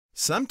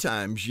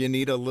Sometimes you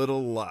need a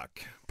little luck.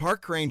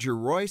 Park Ranger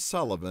Roy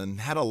Sullivan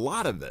had a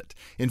lot of it.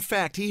 In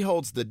fact, he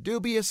holds the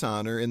dubious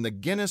honor in the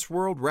Guinness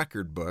World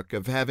Record book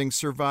of having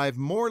survived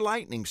more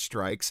lightning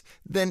strikes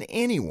than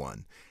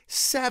anyone.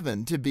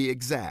 7 to be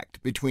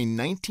exact, between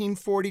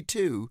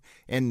 1942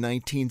 and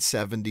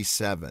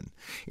 1977.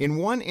 In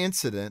one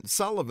incident,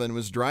 Sullivan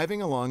was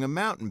driving along a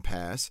mountain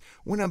pass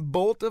when a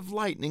bolt of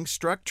lightning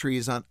struck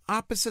trees on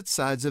opposite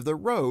sides of the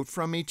road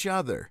from each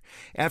other.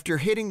 After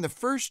hitting the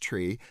first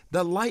tree,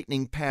 the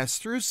lightning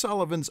passed through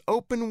Sullivan's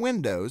open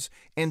windows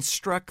and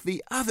struck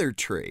the other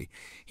tree.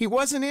 He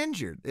wasn't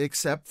injured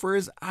except for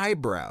his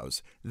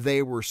eyebrows.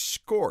 They were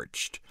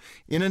scorched.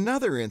 In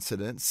another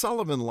incident,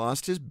 Sullivan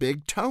lost his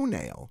big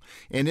toenail.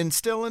 And in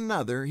still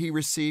another, he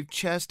received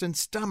chest and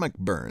stomach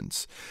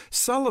burns.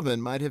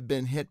 Sullivan might have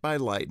been hit by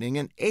lightning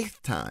an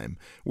 8th time,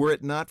 were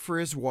it not for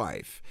his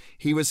wife.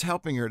 He was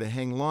helping her to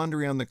hang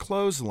laundry on the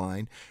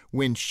clothesline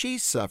when she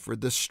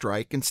suffered the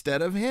strike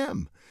instead of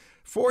him.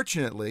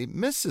 Fortunately,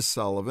 Mrs.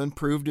 Sullivan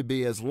proved to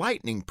be as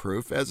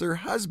lightning-proof as her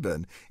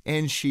husband,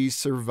 and she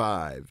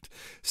survived.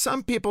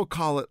 Some people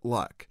call it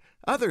luck.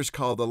 Others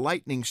call the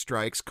lightning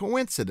strikes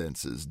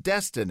coincidences,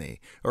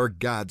 destiny, or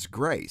God's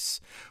grace.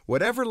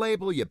 Whatever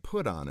label you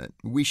put on it,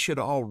 we should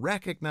all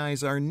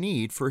recognize our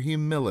need for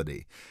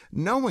humility.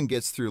 No one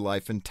gets through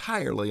life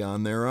entirely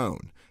on their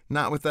own,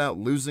 not without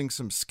losing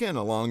some skin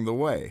along the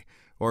way,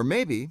 or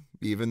maybe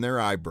even their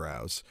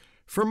eyebrows.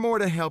 For more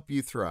to help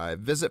you thrive,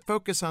 visit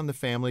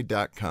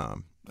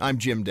FocusOnTheFamily.com. I'm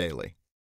Jim Daly.